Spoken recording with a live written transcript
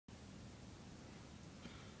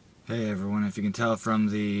Hey everyone, if you can tell from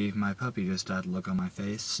the my puppy just died look on my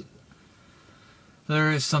face,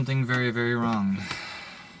 there is something very, very wrong.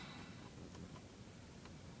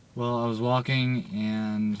 Well, I was walking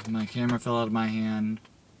and my camera fell out of my hand,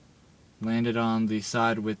 landed on the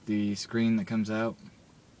side with the screen that comes out.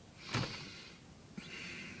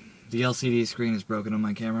 The LCD screen is broken on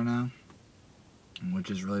my camera now,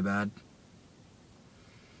 which is really bad.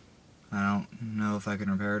 I don't know if I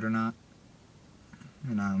can repair it or not,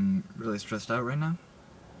 and I'm really stressed out right now.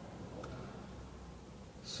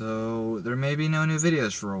 So there may be no new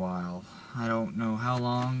videos for a while. I don't know how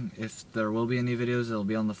long. If there will be any videos, it'll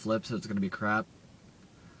be on the flip, so it's gonna be crap.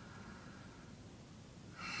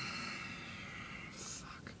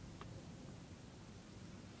 Fuck.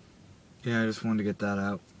 Yeah, I just wanted to get that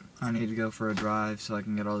out. I need to go for a drive so I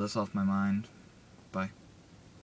can get all this off my mind.